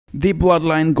The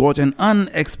Bloodline got an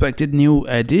unexpected new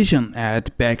addition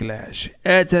at Backlash.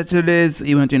 At Saturday's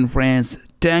event in France,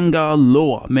 Tanga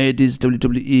Loa made his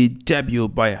WWE debut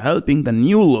by helping the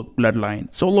new-look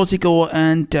Bloodline, Solo Sikoa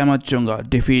and Tama Tonga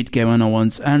defeat Kevin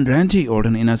Owens and Randy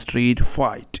Orton in a street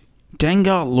fight.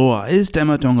 Tanga Loa is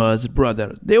Tama Tonga's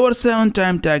brother. They were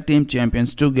 7-time tag team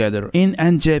champions together in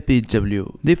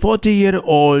NJPW. The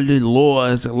 40-year-old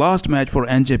Loa's last match for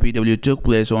NJPW took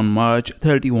place on March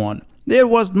 31. There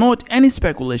was not any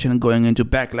speculation going into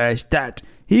Backlash that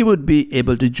he would be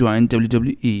able to join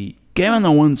WWE. Kevin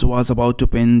Owens was about to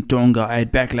pin Tonga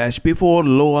at Backlash before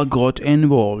Loa got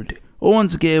involved.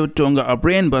 Owens gave Tonga a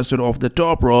brainbuster off the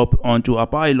top rope onto a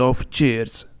pile of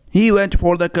chairs. He went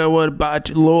for the cover, but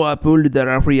Loa pulled the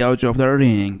referee out of the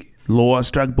ring. Loa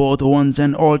struck both Owens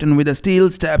and Orton with the steel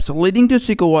steps, leading to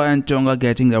Sikoa and Tonga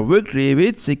getting the victory,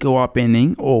 with Sikoa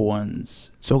pinning Owens.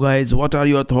 So guys, what are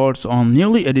your thoughts on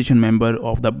newly addition member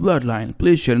of the Bloodline?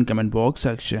 Please share in comment box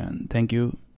section. Thank you.